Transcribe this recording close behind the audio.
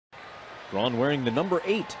Braun wearing the number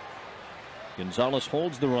 8. Gonzalez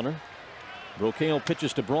holds the runner. Roqueo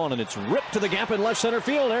pitches to Braun, and it's ripped to the gap in left center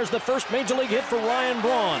field. There's the first major league hit for Ryan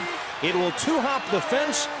Braun. It will two-hop the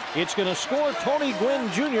fence. It's going to score Tony Gwynn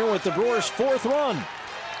Jr. with the Brewers' 4th run.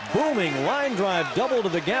 Booming line drive double to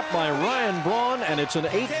the gap by Ryan Braun, and it's an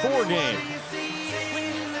 8-4 game.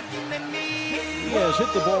 He has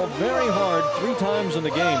hit the ball very hard 3 times in the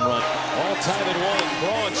game, Ryan. All tied at 1.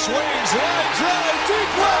 Braun swings, line drive,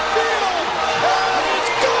 deep left field, and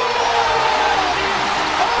it's gone!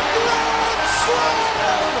 A grand slam!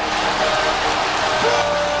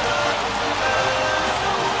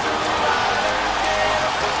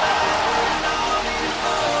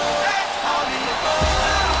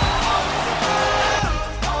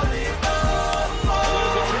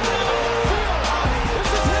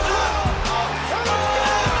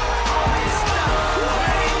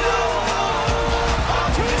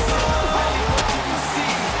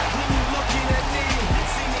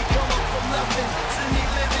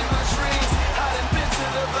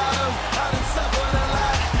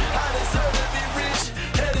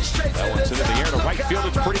 Field,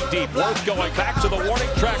 it's pretty deep. Worth going back to the warning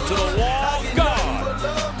track, to the wall. Gone.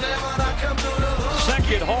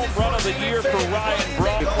 Second home run of the year for Ryan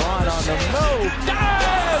Braun. Braun on the move.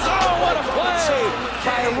 Dives! Oh, what a play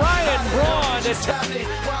by Ryan Braun. That's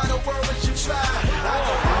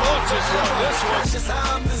just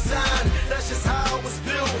how I'm designed. That's just how I was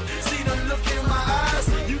built. See the look in my eyes.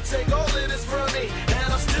 You take all of this from me,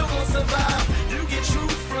 and I'm still gonna survive. You get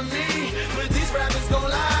truth from me, but these rappers gon'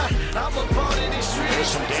 lie. I'm a part of these streets.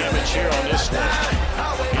 There's some damage here on this one.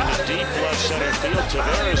 In the deep left center field,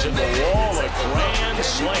 Tavares in the wall. A grand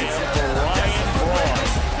slam for Ryan Braun.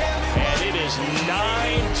 And it is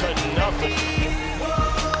 9-0.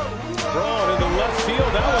 Braun in the left field.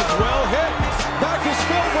 That one's well hit. Back to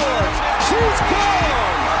scoreboards. She's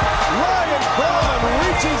gone. Ryan Braun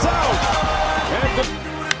reaches out.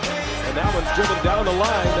 And that one's driven down the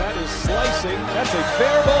line. That is slicing. That's a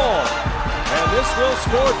fair ball. And this will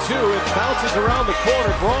score 2. It bounces around the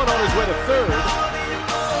corner. Braun on his way to 3rd.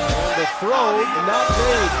 And the throw not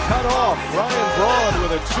made. Cut off. Ryan Braun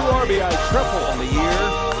with a 2 RBI triple on the year.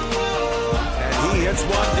 And he hits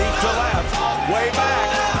one deep to left. Way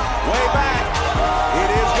back. Way back.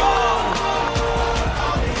 It is gone.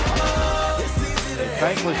 A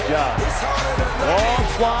thankless job. Long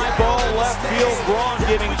fly ball left field. Braun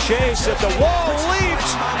getting chased at the wall.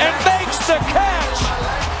 Leaps and makes the catch.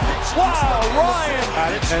 Wow, Ryan!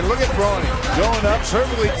 And look at Braun going up,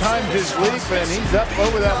 perfectly timed his leap, and he's up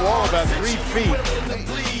over that wall about 3 feet. Into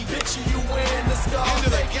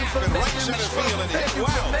the gap in right center field, and hit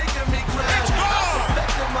well. It's gone! That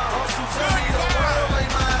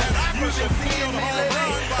was a field home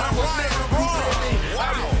run by Ryan Braun.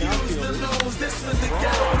 Wow!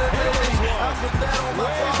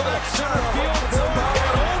 Way back center field.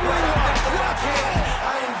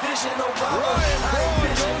 I envision Obama.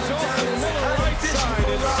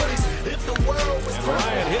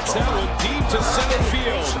 Ryan hits that one deep to center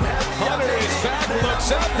field. Hunter is back,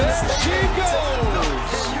 looks up, there she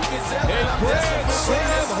goes. A grand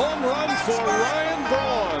slam home run for Ryan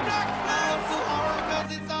Braun.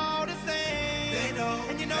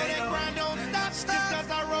 And you know that grind don't stop just cause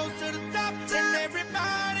I rose to the top. And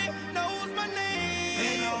everybody knows my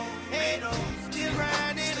name. Still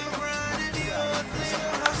grinding,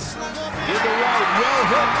 hustling. In the right, well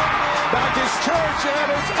hit. Back is Church,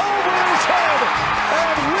 and it's over his head.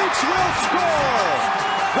 And Weeks will score.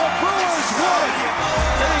 The Brewers won.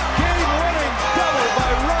 A game-winning double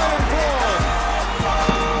by Ryan Braun.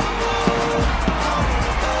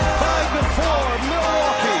 5-4,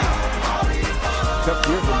 Milwaukee. Except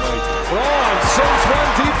here for Mike. Braun sends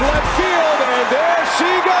one deep left field, and there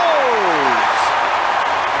she goes.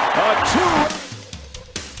 A 2-run.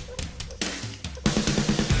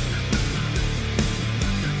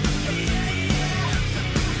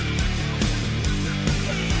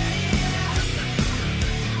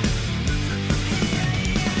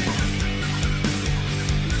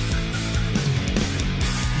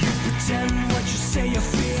 What you say you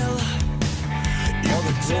feel. You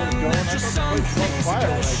pretend that you're something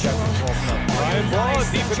special. Ryan Braun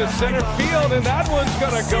deep in the center field, and that one's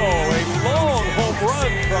going to go. A long home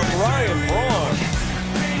run from Ryan Braun.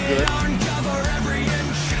 Good.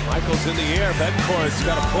 Michael's in the air. Betancourt's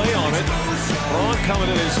got a play on it. Braun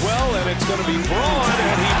coming in as well, and it's going to be Braun,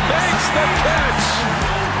 and he makes the catch.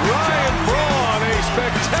 Ryan Braun, a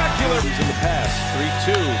spectacular. He's in the pass.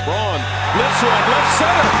 3-2. Braun lifts one, left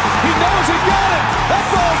center. He knows he got it. That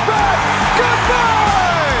ball's back.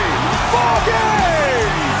 Goodbye. Ball game.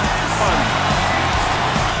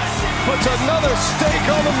 Puts another stake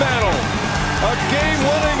on the mantle. A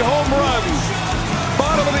game-winning home run.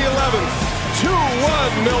 Bottom of the 11th. 2-1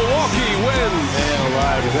 Milwaukee wins. Man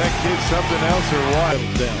alive, is that kid something else or what?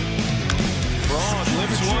 Down. Braun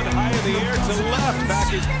lifts one high in the air to left.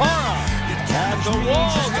 Back is Para. At the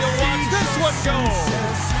wall. He'll watch this one go.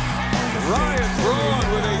 Ryan Braun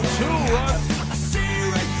with a 2-run. I see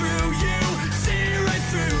right through you, see right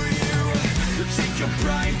through you. Take your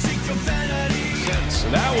pride, take your vanity.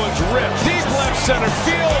 That one's ripped. Deep left center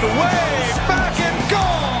field. Way back and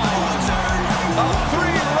gone. A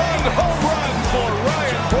 3-run home run for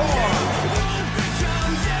Ryan Braun.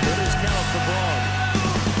 Good is count for Braun.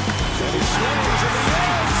 And he swings in the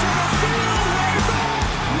air. Center field, way back.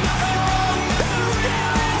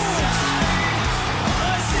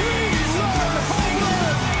 A 3-run home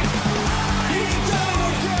run. He's done it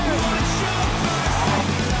again.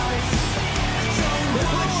 The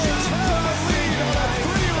Brewers have a lead on a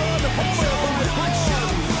 3-run homer by Braun.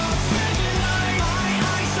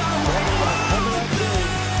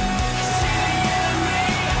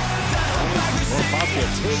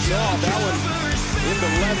 Takes off. That one into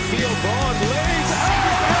left field. Braun lays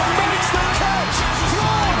out and makes the catch.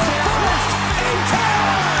 Throw to first in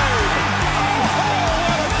time. Oh,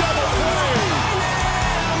 what a double play.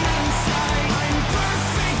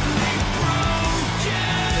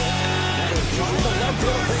 The left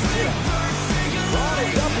field brings it up. Braun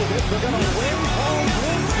is up with it. They're going to win home.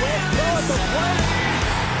 Win quick. Throw at the plate.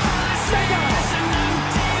 Stay out.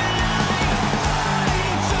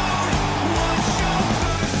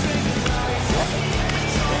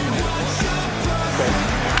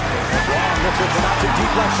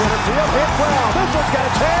 Deep left center field, hit well. This one's got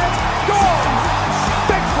a chance. Gone!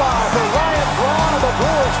 Big fly for Ryan Braun, and the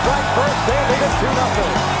Brewers strike first. They lead it 2-0.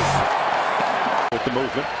 With the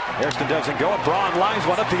movement, Hairston doesn't go, and Braun lines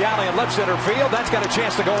one up the alley in left center field. That's got a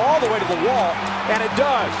chance to go all the way to the wall, and it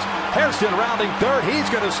does. Hairston rounding third. He's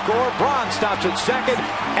going to score. Braun stops at second,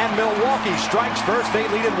 and Milwaukee strikes first. They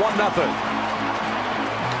lead it 1-0.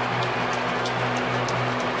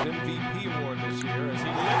 MVP award this year as he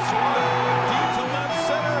lifts one deep to left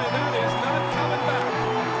center, and that is not coming back.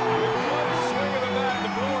 With one swing of the bat, the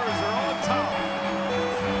Brewers are on top.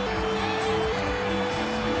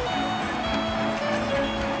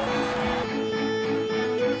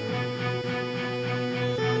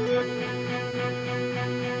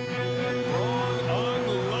 Braun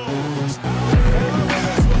unloads.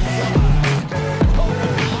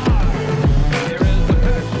 Here is the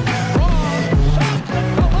pitch. Braun shot to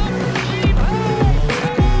go up.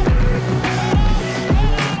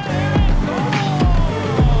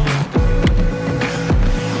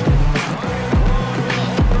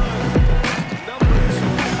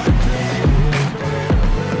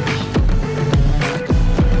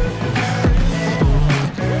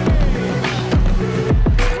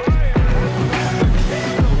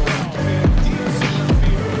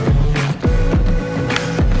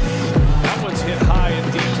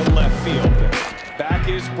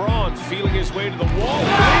 Deep Braun feeling his way to the wall. And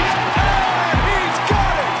he's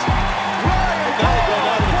got it! Ryan Not going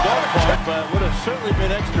out of the dog park, but would have certainly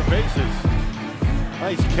been extra bases.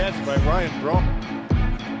 Nice catch by Ryan Braun.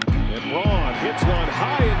 And Braun hits one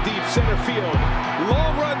high and deep center field.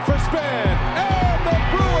 Long run for Span. And the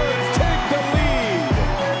Brewers take the lead.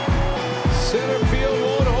 Center field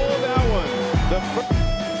won't hold that one.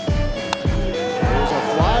 There's a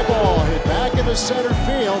fly ball hit back into center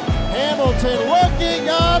field. Hamilton looking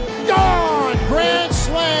up, gone! Grand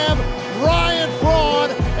slam, Ryan Braun,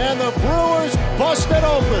 and the Brewers busted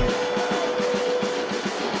open.